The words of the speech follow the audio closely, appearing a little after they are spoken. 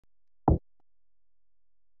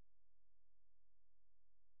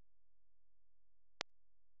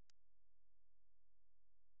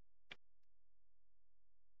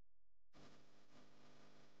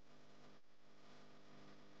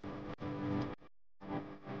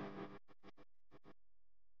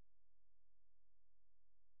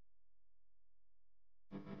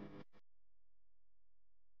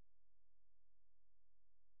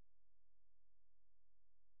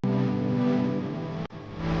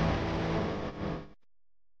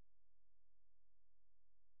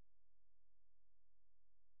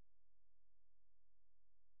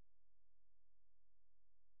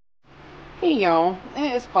Hey y'all,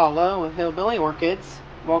 it's Paula with Hillbilly Orchids.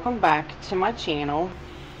 Welcome back to my channel.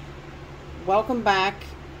 Welcome back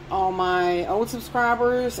all my old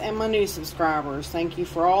subscribers and my new subscribers. Thank you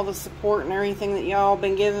for all the support and everything that y'all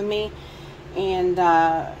been giving me. And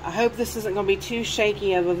I hope this isn't going to be too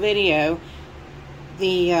shaky of a video.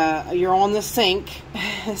 You're on the sink.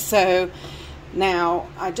 So now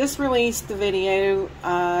I just released the video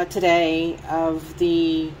today of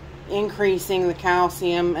the increasing the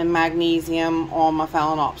calcium and magnesium on my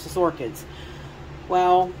Phalaenopsis orchids.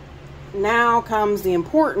 Well, now comes the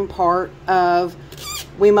important part of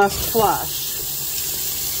we must flush.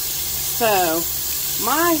 So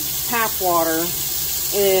my tap water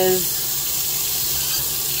is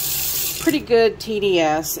pretty good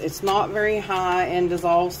TDS. It's not very high in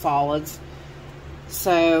dissolved solids.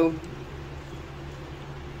 So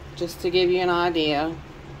just to give you an idea,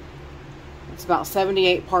 it's about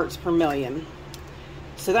 78 parts per million.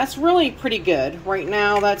 So that's really pretty good. Right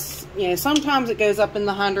now, that's, sometimes it goes up in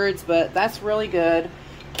the hundreds, but that's really good.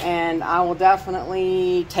 And I will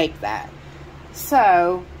definitely take that.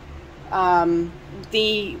 So,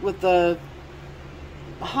 with the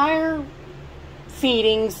higher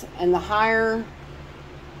feedings and the higher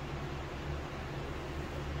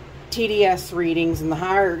TDS readings and the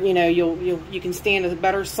higher, you can stand a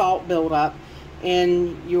better salt buildup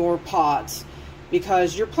in your pots,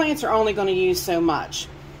 because your plants are only going to use so much.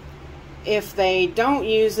 If they don't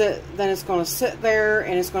use it, then it's going to sit there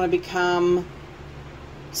and it's going to become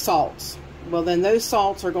salts. Well, then those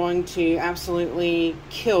salts are going to absolutely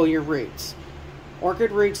kill your roots.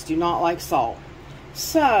 Orchid roots do not like salt.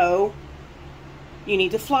 So you need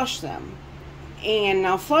to flush them. And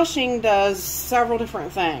now flushing does several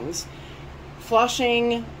different things.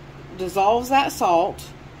 Flushing dissolves that salt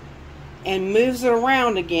and moves it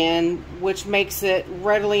around again, which makes it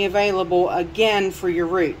readily available again for your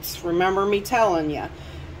roots. Remember me telling you,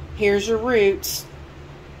 here's your roots.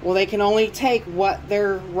 Well, they can only take what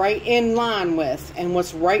they're right in line with and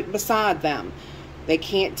what's right beside them. They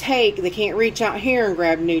can't reach out here and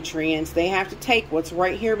grab nutrients. They have to take what's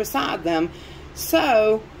right here beside them.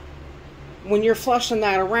 So when you're flushing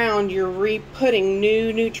that around, you're re-putting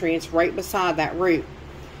new nutrients right beside that root.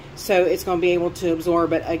 So it's going to be able to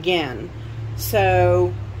absorb it again.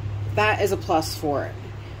 So that is a plus for it.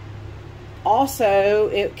 Also,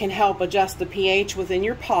 it can help adjust the pH within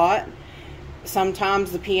your pot.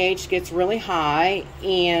 Sometimes the pH gets really high,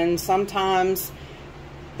 and sometimes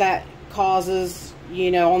that causes,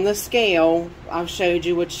 on the scale I've showed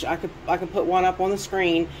you, which I could put one up on the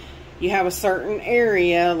screen. You have a certain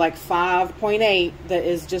area like 5.8 that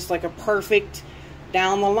is just like a perfect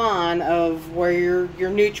down the line of where your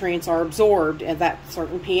nutrients are absorbed at that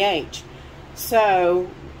certain pH. So,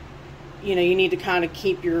 you need to kind of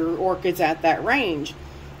keep your orchids at that range.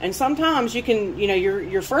 And sometimes you can,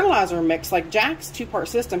 your fertilizer mix, like Jack's 2-part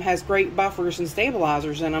system has great buffers and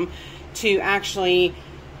stabilizers in them to actually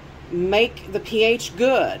make the pH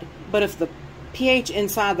good. But if the pH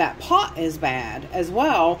inside that pot is bad as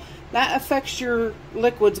well, that affects your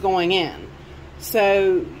liquids going in.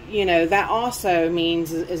 So, that also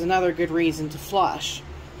means is another good reason to flush.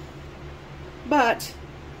 But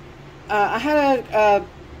I had a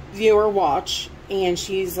viewer watch, and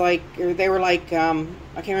she's like, or they were like, I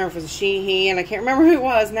can't remember if it was a she, he, and I can't remember who it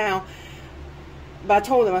was now. But I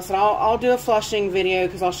told them, I said, I'll do a flushing video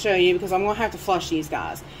because I'll show you, because I'm going to have to flush these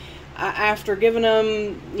guys. After giving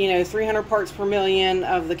them, 300 parts per million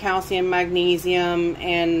of the calcium, magnesium,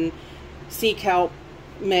 and sea kelp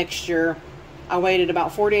mixture, I waited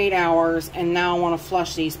about 48 hours, and now I want to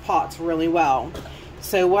flush these pots really well.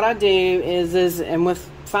 So what I do is and with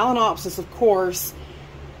Phalaenopsis, of course,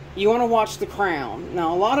 you want to watch the crown.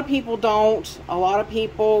 Now, a lot of people don't. A lot of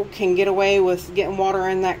people can get away with getting water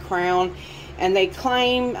in that crown, and they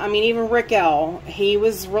claim, even Rick L., he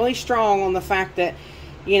was really strong on the fact that,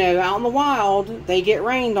 out in the wild, they get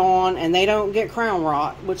rained on, and they don't get crown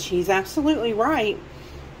rot, which he's absolutely right.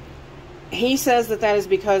 He says that is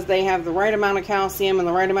because they have the right amount of calcium and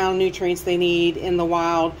the right amount of nutrients they need in the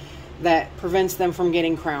wild that prevents them from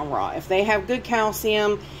getting crown rot. If they have good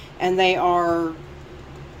calcium and they are,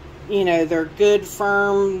 they're good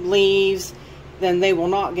firm leaves, then they will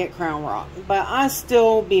not get crown rot. But I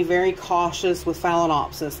still be very cautious with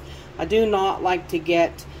Phalaenopsis. I do not like to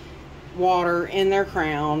get water in their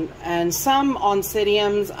crown. And some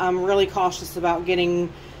Oncidiums, I'm really cautious about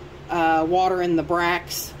getting water in the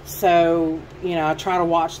bracts. So, I try to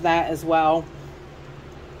watch that as well.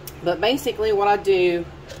 But basically what I do,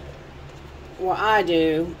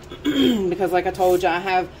 because like I told you,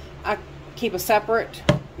 I keep a separate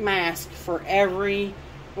mask for every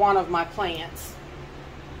one of my plants.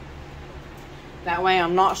 That way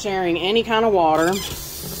I'm not sharing any kind of water.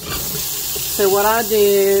 So what I do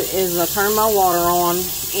is I turn my water on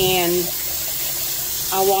and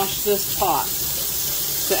I wash this pot.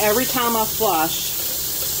 So every time I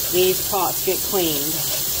flush, these pots get cleaned.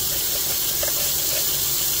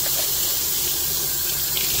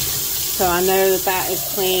 So I know that that is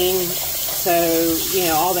clean. So, you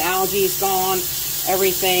know, all the algae is gone.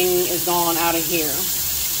 Everything is gone out of here.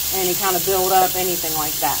 Any kind of buildup, anything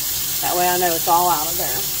like that. That way I know it's all out of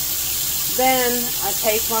there. Then I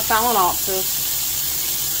take my Phalaenopsis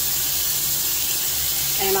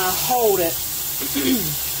and I hold it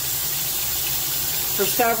for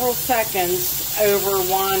several seconds over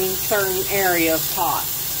one certain area of pot.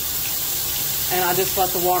 And I just let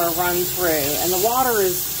the water run through. And the water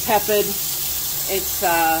is tepid. It's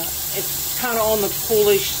kind of on the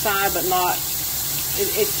coolish side, but not,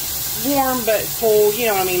 it's warm but cool, you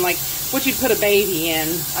know what I mean, like what you'd put a baby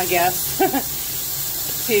in, I guess,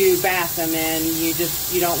 to bath them in. You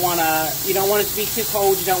don't want it to be too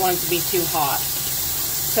cold, you don't want it to be too hot.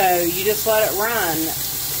 So you just let it run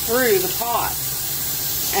through the pot.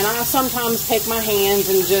 And I sometimes take my hands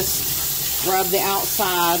and just rub the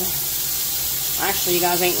outside. Actually, you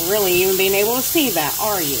guys ain't really even being able to see that,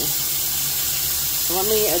 are you? So let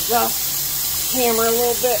me adjust the camera a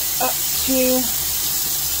little bit up to,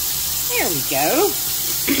 there we go.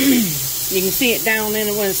 You can see it down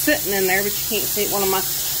in when it's sitting in there, but you can't see it when I'm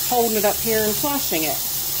holding it up here and flushing it.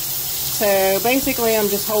 So basically I'm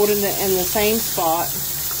just holding it in the same spot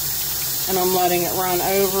and I'm letting it run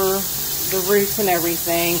over the roots and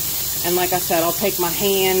everything. And like I said, I'll take my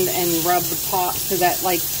hand and rub the pot so that,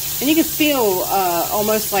 like, and you can feel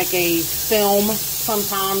almost like a film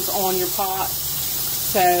sometimes on your pot.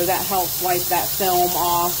 So that helps wipe that film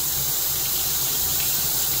off.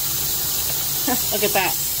 Look at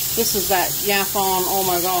that. This is that Yaphon, oh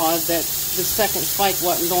my god, that the second spike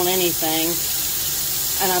wasn't doing anything.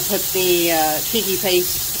 And I put the Tiki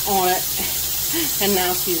paste on it. And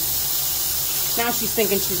now she's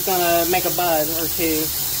thinking she's gonna make a bud or two.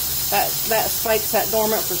 That spike sat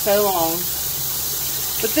dormant for so long.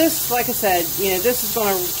 But this, like I said, you know, this is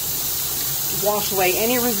gonna wash away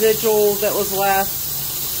any residual that was left.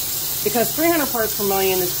 Because 300 parts per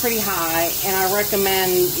million is pretty high, and I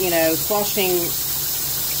recommend, you know, flushing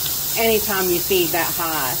anytime you feed that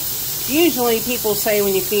high. Usually people say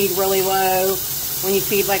when you feed really low, when you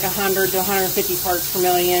feed like 100 to 150 parts per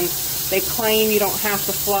million, they claim you don't have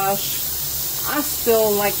to flush. I still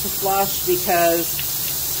like to flush because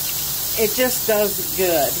it just does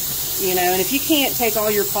good, you know. And if you can't take all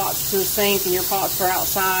your pots to the sink and your pots are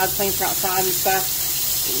outside, plants are outside and stuff,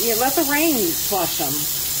 you know, let the rain flush them.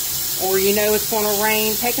 Or you know it's going to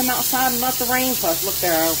rain, take them outside and let the rain flush. Look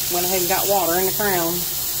there, I went ahead and got water in the crown.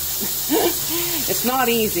 It's not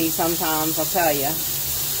easy sometimes, I'll tell you.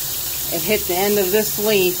 It hit the end of this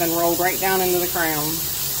leaf and rolled right down into the crown.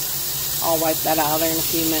 I'll wipe that out of there in a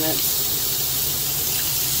few minutes.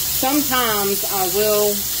 Sometimes I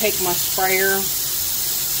will take my sprayer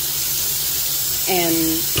and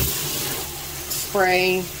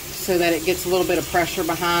spray so that it gets a little bit of pressure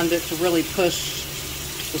behind it to really push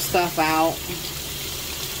the stuff out.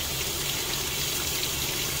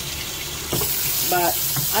 But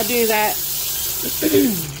I do that,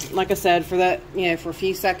 like I said, for that, you know, for a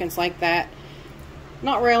few seconds like that.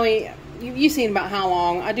 Not really, you've seen about how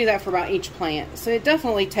long. I do that for about each plant. So it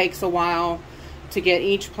definitely takes a while to get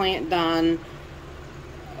each plant done.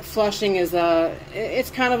 Flushing is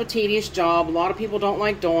it's kind of a tedious job. A lot of people don't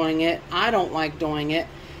like doing it. I don't like doing it.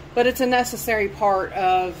 But it's a necessary part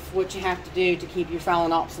of what you have to do to keep your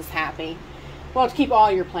Phalaenopsis happy. Well, to keep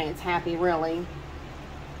all your plants happy, really.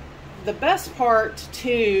 The best part,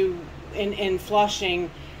 too, in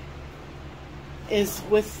flushing is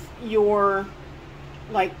with your,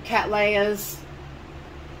 like, Cattleyas.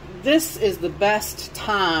 This is the best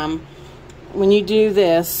time when you do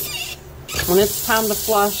this. When it's time to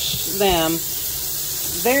flush them,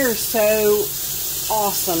 they're so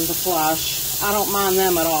awesome to flush. I don't mind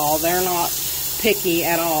them at all. They're not picky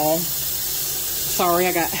at all. Sorry,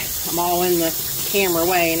 I'm all in the camera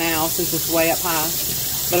way now since it's way up high.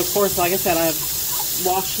 But of course, like I said, I've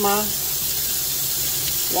washed my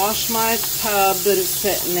tub that it's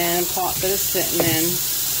sitting in, pot that it's sitting in.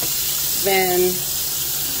 Then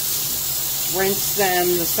rinse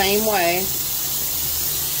them the same way.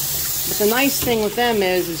 But the nice thing with them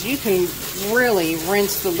is you can really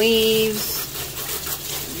rinse the leaves.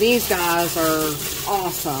 These guys are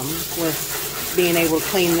awesome with being able to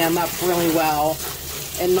clean them up really well.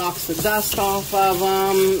 It knocks the dust off of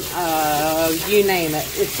them, you name it.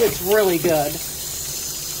 It's really good.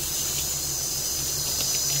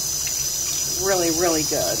 really, really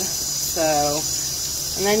good. So,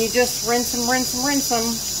 and then you just rinse them, rinse them, rinse them.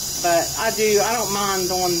 But I don't mind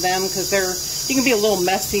doing them because you can be a little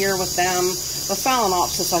messier with them. With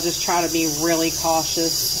Phalaenopsis, I just try to be really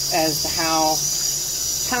cautious as to how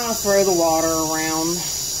I throw the water around.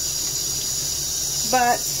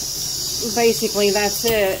 But basically that's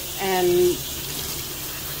it, and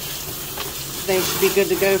they should be good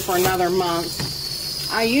to go for another month.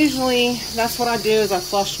 That's what I do, is I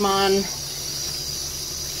flush mine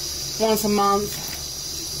once a month,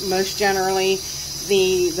 most generally.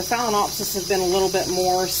 The Phalaenopsis has been a little bit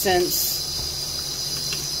more since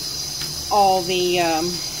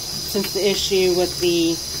the issue with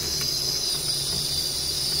the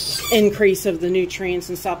increase of the nutrients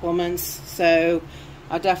and supplements. So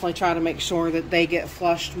I definitely try to make sure that they get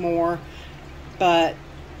flushed more. But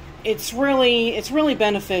it's really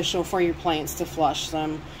beneficial for your plants to flush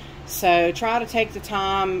them. So try to take the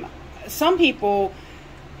time. Some people,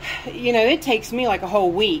 it takes me like a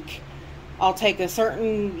whole week. I'll take a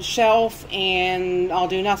certain shelf and I'll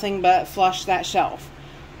do nothing but flush that shelf.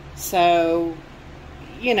 So,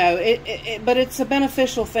 but it's a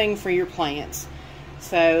beneficial thing for your plants.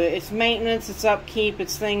 So it's maintenance, it's upkeep,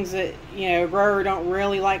 it's things that, a grower don't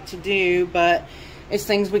really like to do, but it's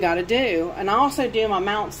things we got to do. And I also do my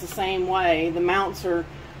mounts the same way. The mounts are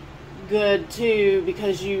good too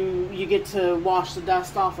because you get to wash the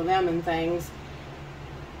dust off of them and things.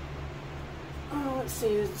 Oh, let's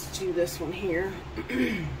see, let's do this one here.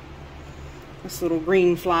 This little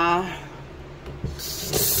green fly.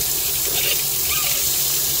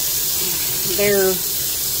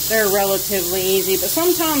 They're relatively easy, but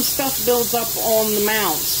sometimes stuff builds up on the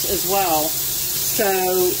mounts as well. So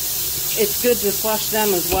it's good to flush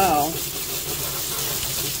them as well.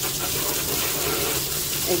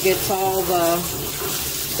 It gets all the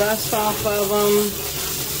dust off of them,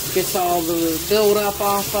 gets all the buildup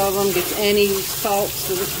off of them, gets any salts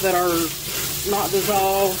that are not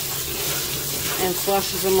dissolved, and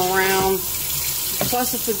flushes them around.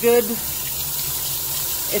 Plus, it's a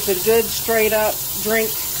good straight up drink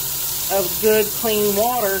of good clean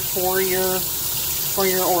water for your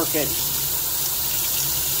orchids.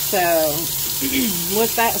 So,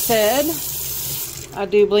 with that said, I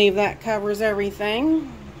do believe that covers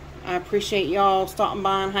everything. I appreciate y'all stopping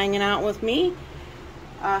by and hanging out with me.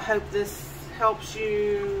 I hope this helps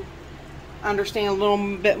you understand a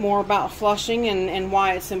little bit more about flushing and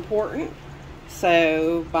why it's important.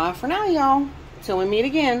 So, bye for now, y'all. Till we meet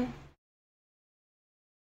again.